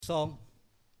Song.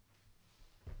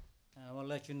 I want to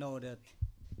let you know that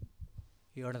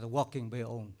you are not walking by your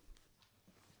own.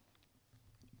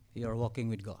 You are walking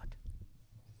with God.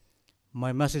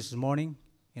 My message this morning,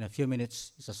 in a few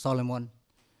minutes, is a solemn one.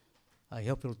 I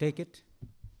hope you'll take it,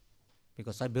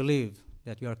 because I believe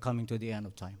that we are coming to the end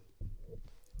of time.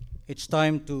 It's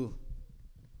time to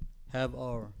have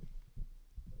our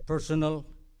personal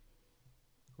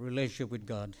relationship with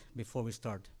God. Before we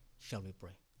start, shall we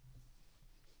pray?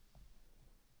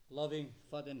 Loving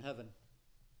Father in heaven,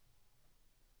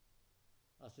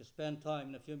 as we spend time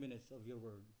in a few minutes of your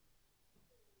word,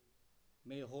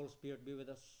 may your Holy Spirit be with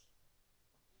us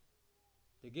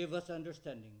to give us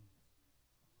understanding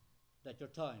that your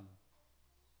time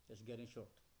is getting short.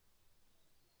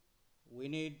 We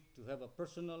need to have a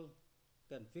personal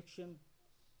conviction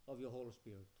of your Holy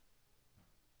Spirit.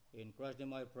 In Christ's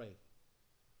name I pray.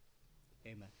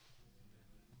 Amen.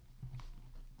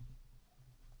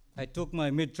 I took my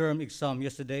midterm exam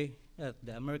yesterday at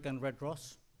the American Red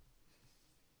Cross.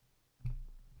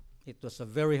 It was a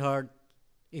very hard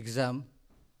exam,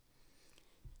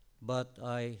 but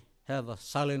I have a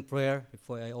silent prayer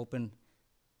before I open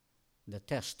the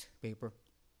test paper.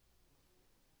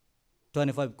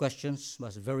 25 questions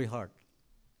was very hard,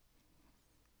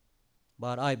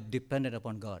 but I depended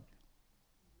upon God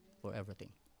for everything.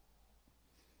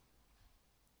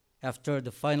 After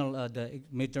the final, the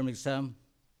midterm exam,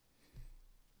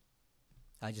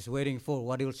 I just waiting for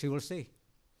what she will say.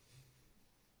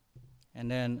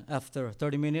 And then after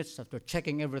 30 minutes, after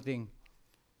checking everything,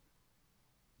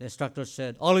 the instructor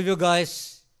said, all of you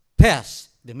guys pass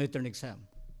the midterm exam.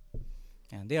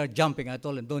 And they are jumping. I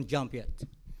told them, don't jump yet.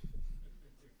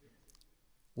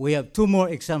 We have 2 more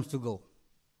exams to go.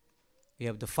 We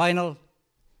have the final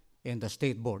and the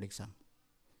state board exam.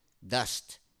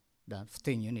 That's the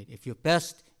thing you need. If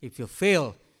you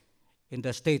fail in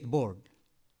the state board,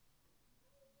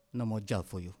 no more job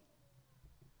for you.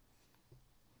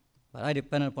 But I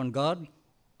depend upon God,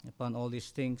 upon all these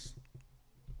things.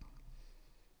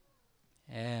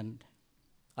 And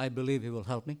I believe He will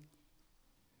help me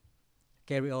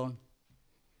carry on.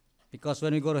 Because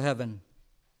when we go to heaven,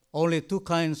 only 2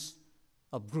 kinds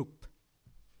of group.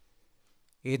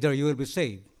 Either you will be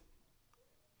saved,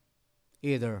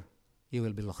 either you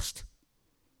will be lost.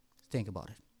 Think about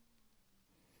it.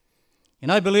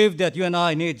 And I believe that you and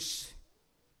I needs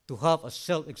to have a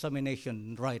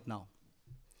self-examination right now.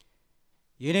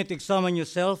 You need to examine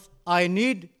yourself. I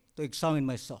need to examine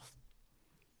myself.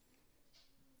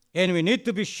 And we need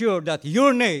to be sure that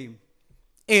your name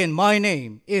and my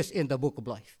name is in the book of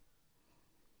life.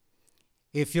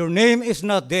 If your name is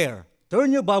not there,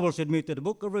 turn your Bibles with me to the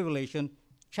book of Revelation,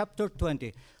 chapter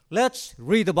 20. Let's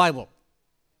read the Bible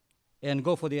and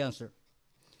go for the answer.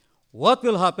 What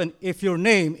will happen if your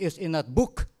name is in that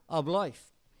book of life?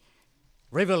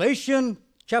 Revelation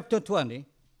chapter 20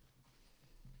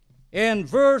 and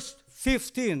verse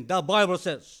 15, the Bible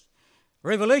says,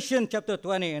 Revelation chapter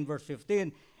 20 and verse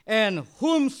 15, and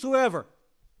whomsoever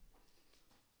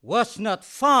was not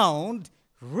found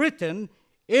written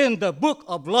in the book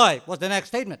of life, what's the next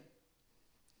statement?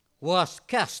 Was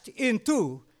cast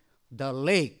into the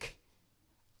lake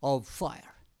of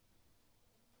fire.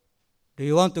 Do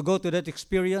you want to go to that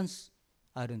experience?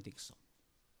 I don't think so.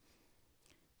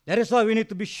 That is why we need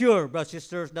to be sure, brothers and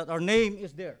sisters, that our name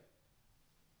is there.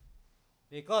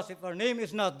 Because if our name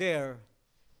is not there,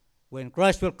 when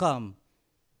Christ will come,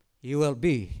 He will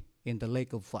be in the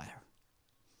lake of fire.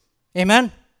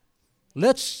 Amen?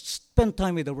 Let's spend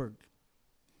time with the Word.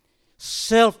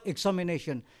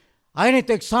 Self-examination. I need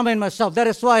to examine myself. That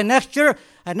is why next year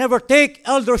I never take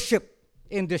eldership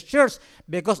in this church,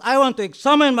 because I want to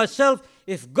examine myself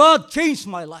if God changed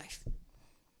my life.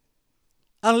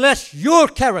 Unless your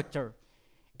character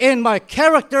and my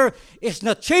character is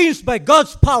not changed by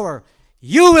God's power,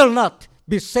 you will not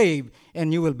be saved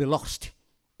and you will be lost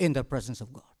in the presence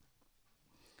of God.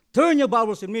 Turn your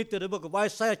Bibles with me to the book of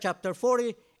Isaiah chapter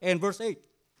 40 and verse 8.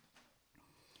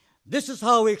 This is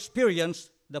how we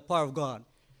experience the power of God.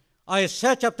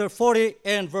 Isaiah chapter 40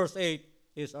 and verse 8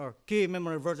 is our key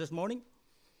memory verse this morning.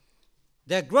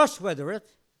 The grass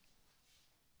withereth,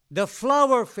 the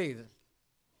flower fadeth,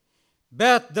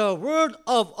 but the word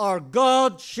of our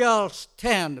God shall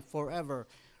stand forever.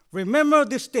 Remember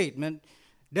this statement,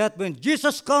 that when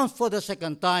Jesus comes for the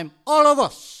second time, all of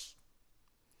us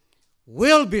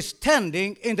will be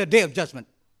standing in the day of judgment.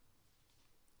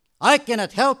 I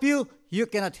cannot help you, you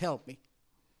cannot help me.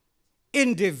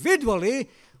 Individually,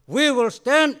 we will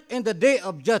stand in the day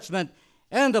of judgment.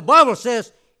 And the Bible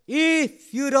says,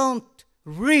 if you don't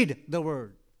read the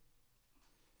word,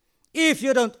 if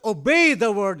you don't obey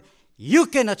the word, you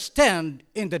cannot stand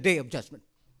in the day of judgment.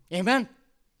 Amen?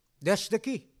 That's the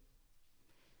key.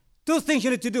 Two things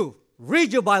you need to do.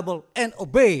 Read your Bible and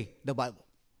obey the Bible.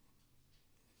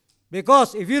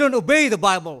 Because if you don't obey the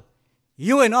Bible,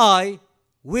 you and I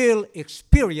will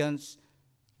experience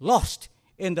lost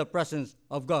in the presence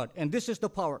of God. And this is the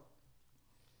power.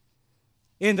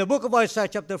 In the book of Isaiah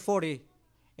chapter 40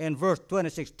 and verse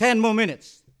 26, 10 more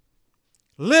minutes.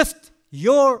 Lift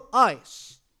your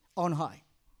eyes on high,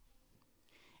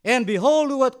 and behold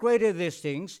who hath created these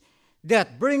things,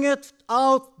 that bringeth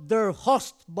out their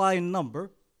host by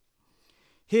number.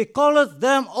 He calleth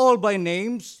them all by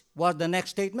names. What's the next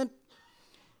statement?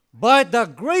 By the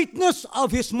greatness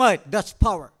of his might. That's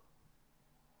power.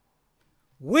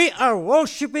 We are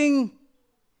worshiping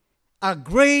a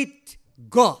great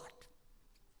God.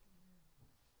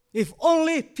 If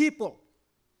only people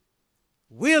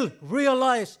will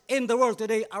realize in the world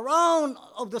today, around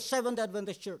of the Seventh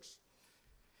Adventist Church,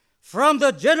 from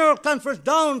the general conference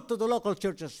down to the local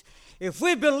churches, if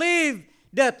we believe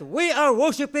that we are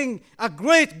worshiping a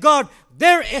great God,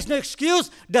 there is no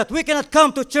excuse that we cannot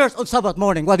come to church on Sabbath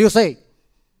morning. What do you say?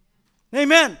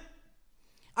 Amen.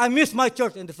 I miss my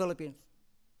church in the Philippines.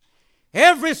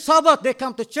 Every Sabbath they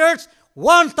come to church,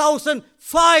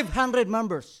 1,500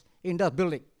 members in that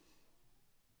building.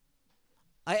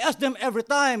 I ask them every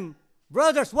time,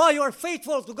 brothers, why you are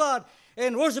faithful to God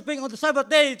and worshiping on the Sabbath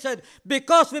day? He said,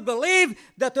 because we believe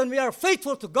that when we are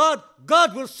faithful to God,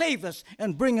 God will save us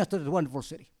and bring us to the wonderful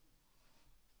city.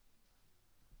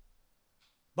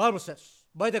 Bible says,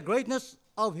 by the greatness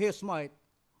of his might,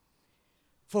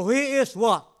 for he is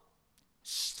what?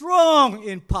 Strong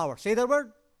in power. Say that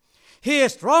word. He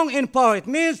is strong in power. It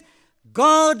means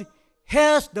God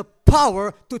has the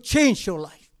power to change your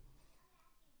life.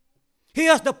 He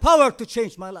has the power to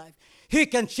change my life. He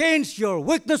can change your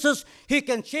weaknesses. He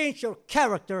can change your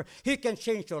character. He can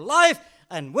change your life.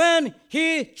 And when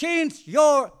he changes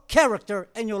your character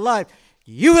and your life,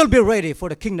 you will be ready for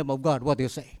the kingdom of God. What do you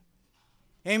say?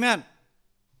 Amen.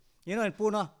 You know, in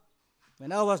Pune,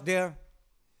 when I was there,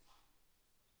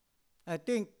 I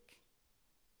think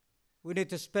we need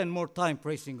to spend more time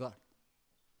praising God.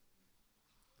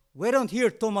 We don't hear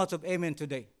too much of amen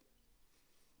today.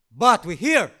 But we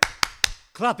hear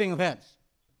clapping of hands.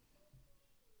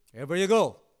 Wherever you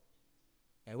go.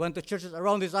 I went to churches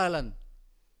around this island.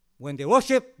 When they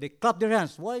worship, they clap their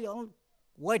hands.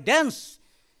 Why dance?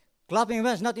 Clapping your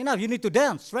hands is not enough. You need to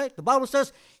dance, right? The Bible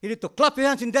says you need to clap your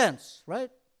hands and dance, right?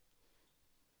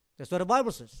 That's what the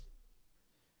Bible says.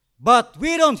 But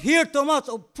we don't hear too much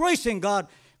of praising God.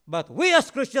 But we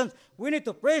as Christians, we need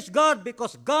to praise God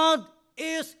because God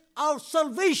is our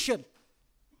salvation.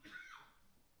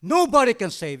 Nobody can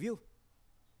save you.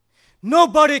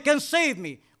 Nobody can save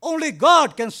me. Only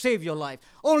God can save your life.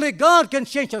 Only God can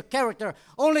change your character.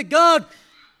 Only God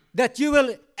that you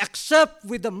will accept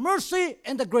with the mercy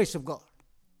and the grace of God.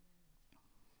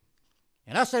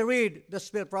 And as I read the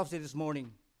Spirit prophecy this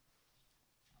morning,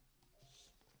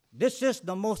 this is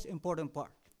the most important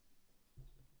part.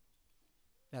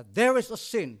 That there is a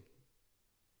sin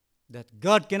that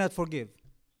God cannot forgive.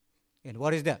 And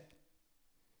what is that?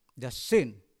 The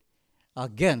sin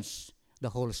against the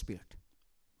Holy Spirit.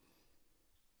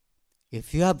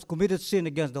 If you have committed sin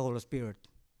against the Holy Spirit,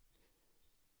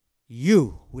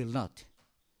 you will not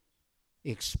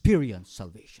experience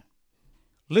salvation.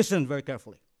 Listen very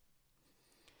carefully.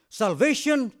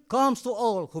 Salvation comes to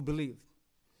all who believe.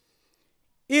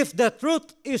 If the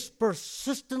truth is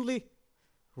persistently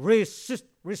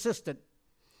resisted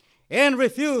and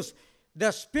refused,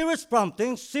 the Spirit's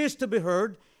prompting ceases to be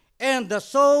heard, and the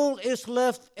soul is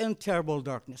left in terrible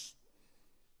darkness.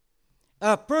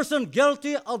 A person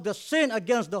guilty of the sin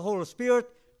against the Holy Spirit,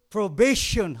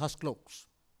 probation has closed.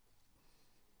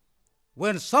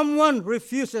 When someone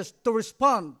refuses to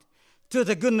respond to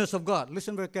the goodness of God,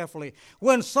 listen very carefully.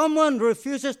 When someone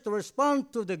refuses to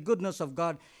respond to the goodness of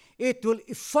God, it will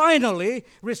finally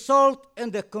result in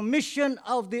the commission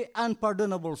of the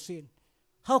unpardonable sin.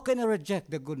 How can I reject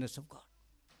the goodness of God?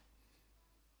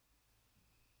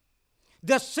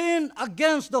 The sin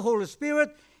against the Holy Spirit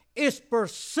is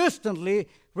persistently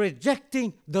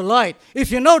rejecting the light.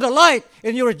 If you know the light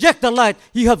and you reject the light,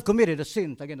 you have committed a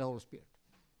sin against the Holy Spirit.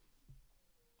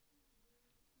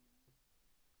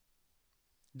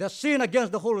 The sin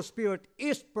against the Holy Spirit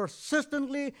is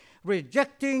persistently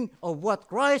rejecting of what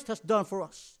Christ has done for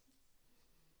us.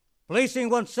 Placing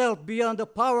oneself beyond the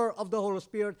power of the Holy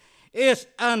Spirit is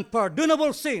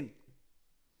unpardonable sin.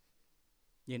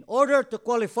 In order to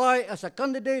qualify as a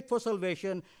candidate for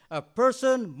salvation, a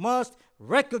person must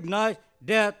recognize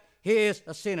that he is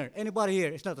a sinner. Anybody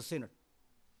here is not a sinner?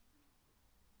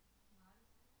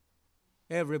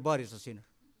 Everybody's a sinner.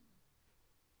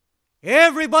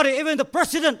 Everybody, even the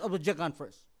president of the Czech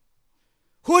Conference.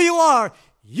 Who you are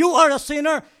a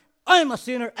sinner, I'm a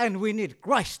sinner, and we need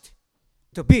Christ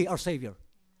to be our Savior.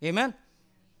 Amen?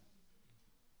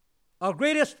 Our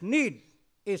greatest need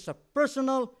is a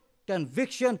personal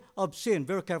conviction of sin.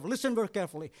 Very careful. Listen very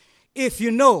carefully. If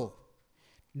you know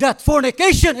that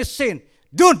fornication is sin,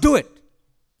 don't do it.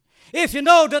 If you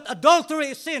know that adultery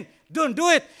is sin, don't do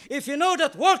it. If you know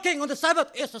that working on the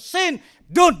Sabbath is a sin,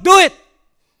 don't do it.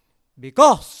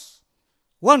 Because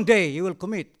one day you will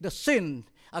commit the sin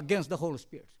against the Holy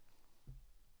Spirit.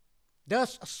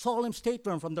 That's a solemn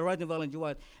statement from the writing of Ellen G.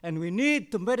 White, and we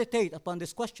need to meditate upon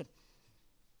this question.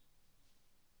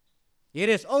 It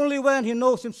is only when he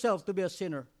knows himself to be a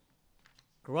sinner,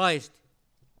 Christ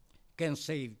can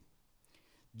save.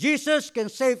 Jesus can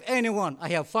save anyone. I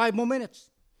have 5 more minutes.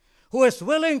 Who is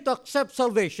willing to accept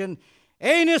salvation,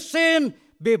 any sin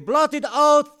be blotted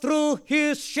out through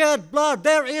his shed blood.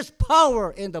 There is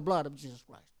power in the blood of Jesus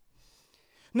Christ.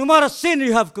 No matter sin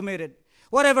you have committed,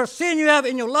 whatever sin you have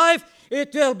in your life,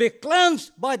 it will be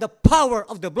cleansed by the power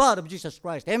of the blood of Jesus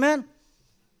Christ. Amen?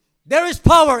 There is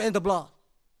power in the blood.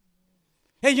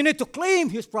 And you need to claim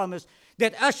his promise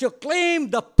that as you claim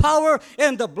the power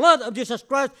and the blood of Jesus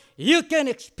Christ, you can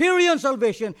experience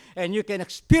salvation and you can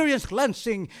experience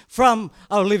cleansing from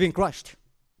our living Christ.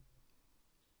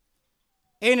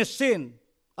 Any sin,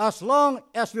 as long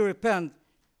as we repent,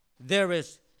 there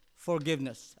is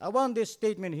forgiveness. I want this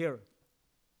statement here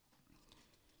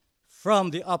from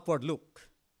the Upward Look,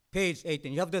 page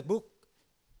 18. You have that book?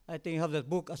 I think you have that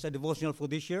book as a devotional for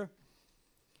this year.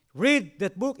 Read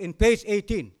that book in page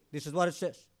 18. This is what it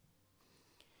says.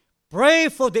 Pray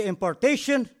for the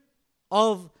impartation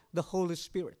of the Holy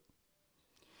Spirit.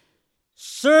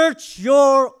 Search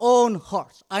your own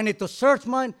hearts. I need to search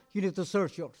mine. You need to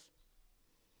search yours.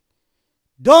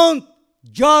 Don't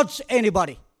judge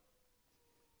anybody.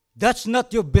 That's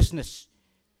not your business.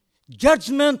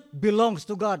 Judgment belongs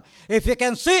to God. If you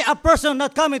can see a person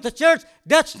not coming to church,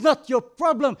 that's not your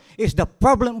problem. It's the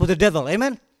problem with the devil.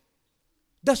 Amen?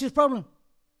 That's his problem.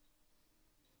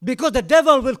 Because the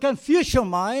devil will confuse your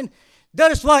mind.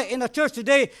 That is why in the church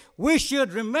today, we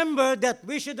should remember that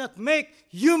we should not make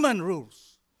human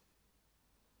rules.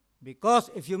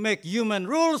 Because if you make human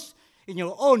rules in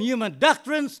your own human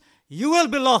doctrines, you will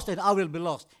be lost and I will be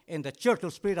lost. And the church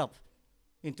will split up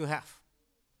into half.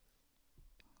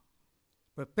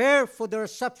 Prepare for the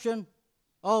reception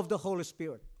of the Holy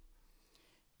Spirit.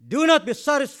 Do not be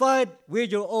satisfied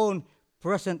with your own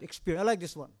present experience. I like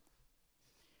this one.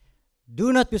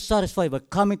 Do not be satisfied by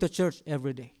coming to church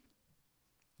every day.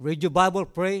 Read your Bible,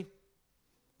 pray,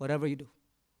 whatever you do.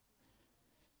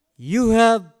 You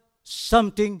have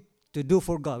something to do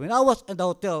for God. When I was in the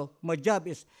hotel, my job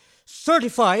is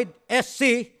certified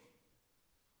SC.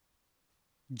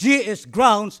 G is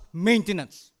grounds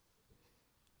maintenance.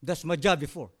 That's my job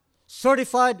before.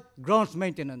 Certified grounds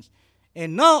maintenance.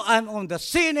 And now I'm on the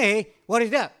CNA. What is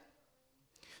that?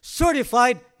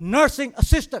 Certified nursing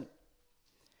assistant.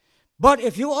 But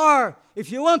if you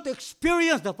want to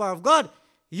experience the power of God,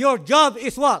 your job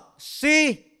is what?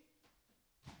 CSW.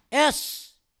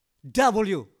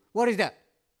 What is that?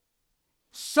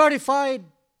 Certified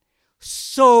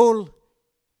soul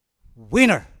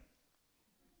winner.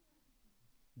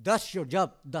 That's your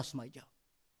job. That's my job.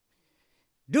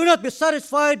 Do not be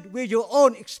satisfied with your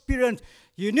own experience.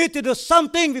 You need to do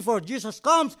something before Jesus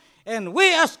comes. And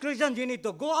we as Christians, you need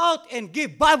to go out and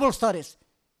give Bible studies.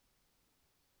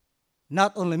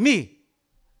 Not only me,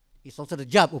 it's also the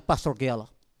job of Pastor Kiala.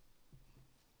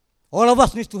 All of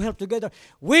us need to help together.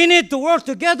 We need to work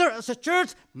together as a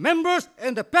church, members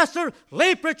and the pastor,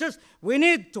 lay preachers. We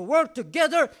need to work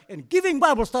together in giving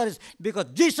Bible studies because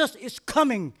Jesus is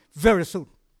coming very soon.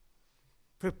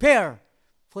 Prepare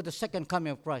for the second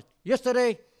coming of Christ.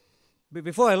 Yesterday,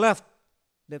 before I left,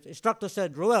 the instructor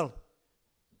said, Roel,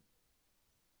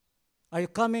 are you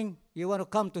coming? You want to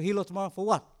come to Hilo tomorrow for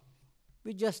what?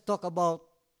 We just talk about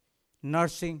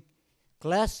nursing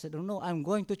class. I don't know. I'm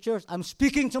going to church. I'm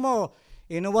speaking tomorrow.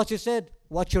 You know what she said?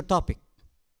 What's your topic?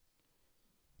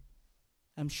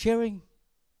 I'm sharing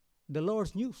the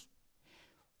Lord's news.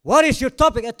 What is your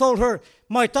topic? I told her,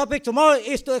 my topic tomorrow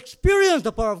is to experience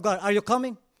the power of God. Are you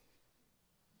coming?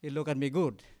 He looked at me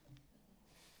good.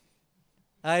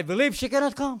 I believe she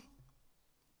cannot come.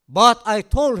 But I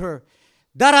told her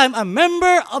that I'm a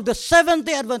member of the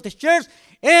Seventh-day Adventist Church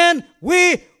and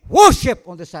we worship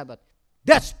on the Sabbath.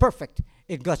 That's perfect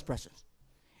in God's presence.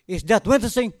 Is that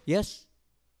witnessing? Yes.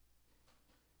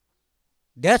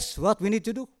 That's what we need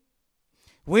to do.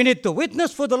 We need to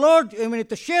witness for the Lord, and we need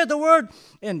to share the word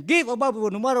and give a Bible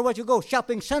no matter what you go,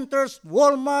 shopping centers,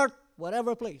 Walmart,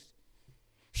 whatever place.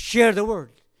 Share the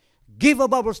word. Give a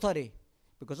Bible study,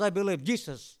 because I believe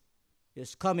Jesus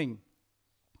is coming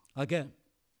again.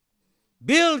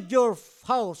 Build your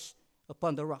house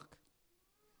upon the rock.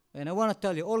 And I want to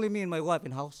tell you, only me and my wife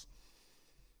in house,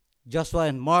 Joshua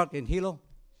and Mark and Hilo,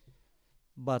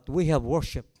 but we have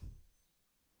worship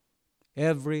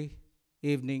every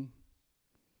evening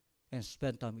and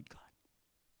spend time with God.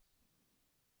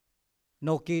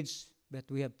 No kids, but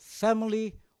we have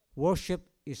family worship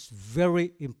is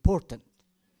very important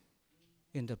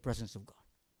in the presence of God.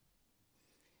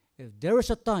 If there is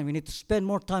a time we need to spend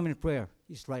more time in prayer,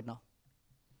 it's right now.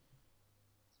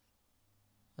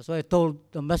 That's why I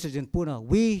told the message in Pune,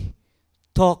 we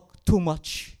talk too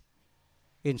much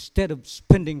instead of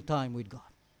spending time with God.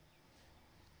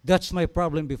 That's my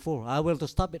problem before. I will to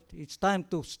stop it. It's time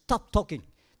to stop talking.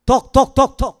 Talk.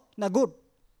 Not good.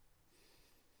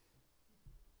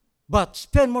 But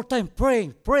spend more time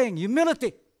praying,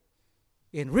 humility,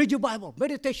 and read your Bible,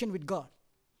 meditation with God.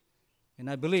 And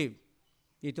I believe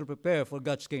it will prepare for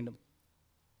God's kingdom.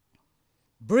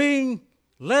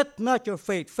 Let not your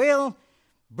faith fail.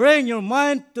 Bring your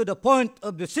mind to the point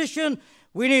of decision.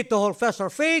 We need to hold fast our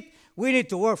faith. We need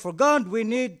to work for God. We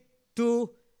need to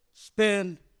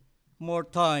spend more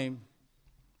time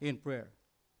in prayer.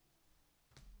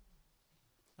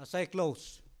 As I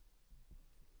close,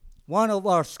 one of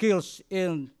our skills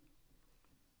in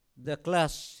the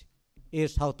class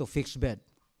is how to fix bed.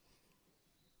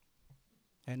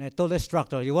 And I told the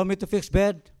instructor, you want me to fix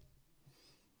bed?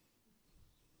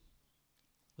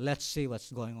 Let's see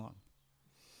what's going on.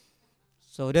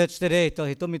 So that's the day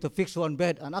he told me to fix one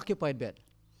bed, an occupied bed.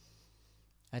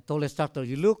 I told the instructor,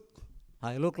 you look how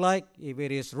I look like. If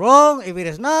it is wrong, if it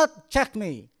is not, check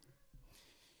me.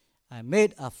 I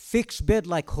made a fixed bed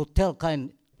like hotel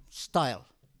kind style.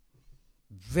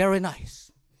 Very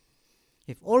nice.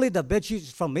 If only the bed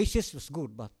sheets from Macy's was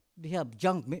good, but they have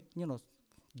junk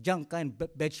kind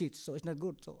bed sheets, so it's not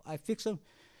good. So I fixed them.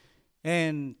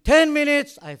 In 10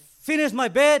 minutes, I finished my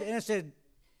bed, and I said,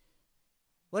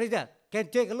 what is that? Can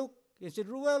you take a look? He said,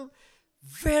 well,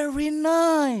 very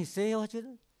nice. Say, what you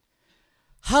do?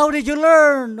 How did you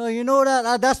learn? Oh, you know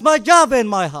that? That's my job in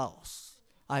my house.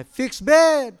 I fix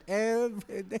bed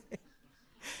every day.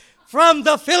 From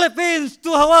the Philippines to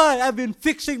Hawaii, I've been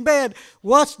fixing bed.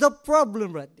 What's the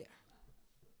problem right there?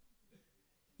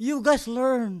 You guys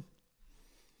learn.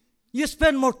 You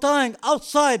spend more time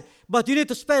outside, but you need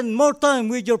to spend more time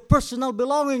with your personal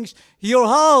belongings, your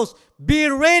house. Be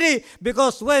ready,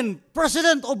 because when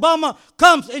President Obama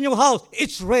comes in your house,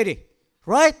 it's ready,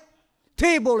 right?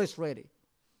 Table is ready.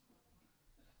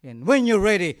 And when you're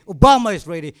ready, Obama is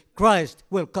ready, Christ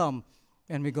will come,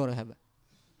 and we go to heaven.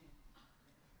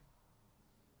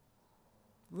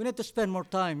 We need to spend more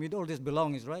time with all these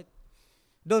belongings, right?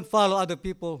 Don't follow other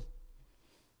people.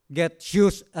 Get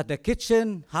shoes at the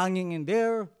kitchen, hanging in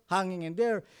there.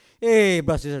 Hey,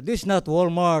 brother, this is not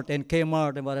Walmart and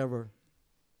Kmart and whatever.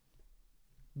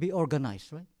 Be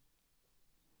organized, right?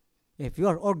 If you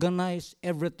are organized,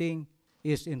 everything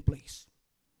is in place.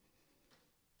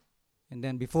 And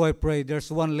then before I pray,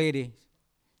 there's one lady.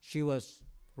 She was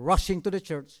rushing to the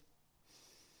church.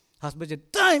 Husband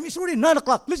said, time, it's already 9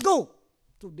 o'clock. Let's go.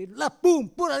 So they left, boom,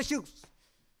 put on the shoes.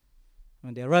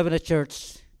 When they arrived at the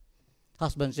church,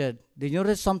 husband said, did you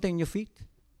notice something in your feet?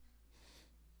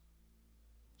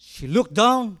 She looked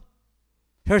down.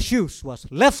 Her shoes was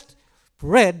left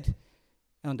red,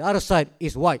 and the other side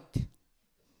is white.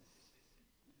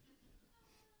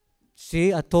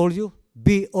 See, I told you,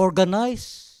 be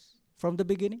organized from the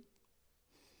beginning.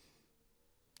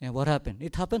 And what happened?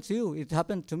 It happened to you. It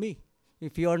happened to me.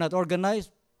 If you are not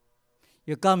organized,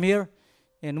 you come here,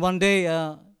 and one day,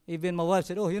 even my wife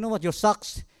said, oh, you know what? Your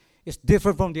socks is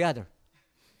different from the other.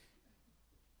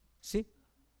 See?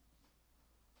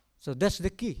 So that's the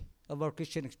key of our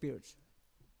Christian experience.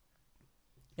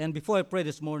 And before I pray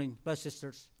this morning, my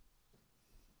sisters,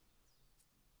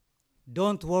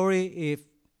 don't worry if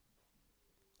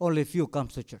only a few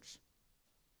comes to church.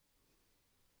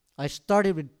 I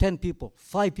started with 10 people,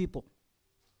 5 people,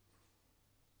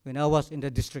 when I was in the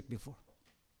district before.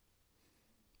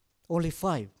 Only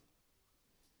 5.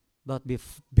 But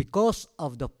because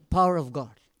of the power of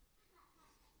God,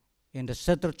 in the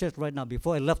Central Church right now,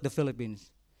 before I left the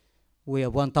Philippines, we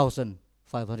have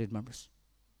 1,500 members.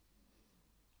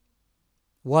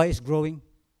 Why it's growing?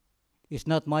 It's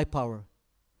not my power.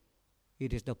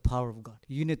 It is the power of God.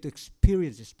 You need to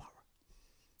experience this power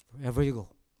wherever you go.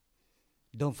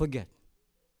 Don't forget,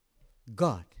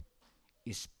 God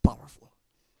is powerful.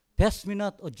 Pass me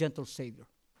not, O gentle Savior.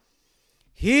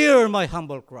 Hear my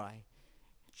humble cry.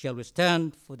 Shall we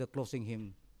stand for the closing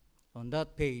hymn on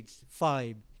that page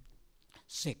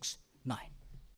 569?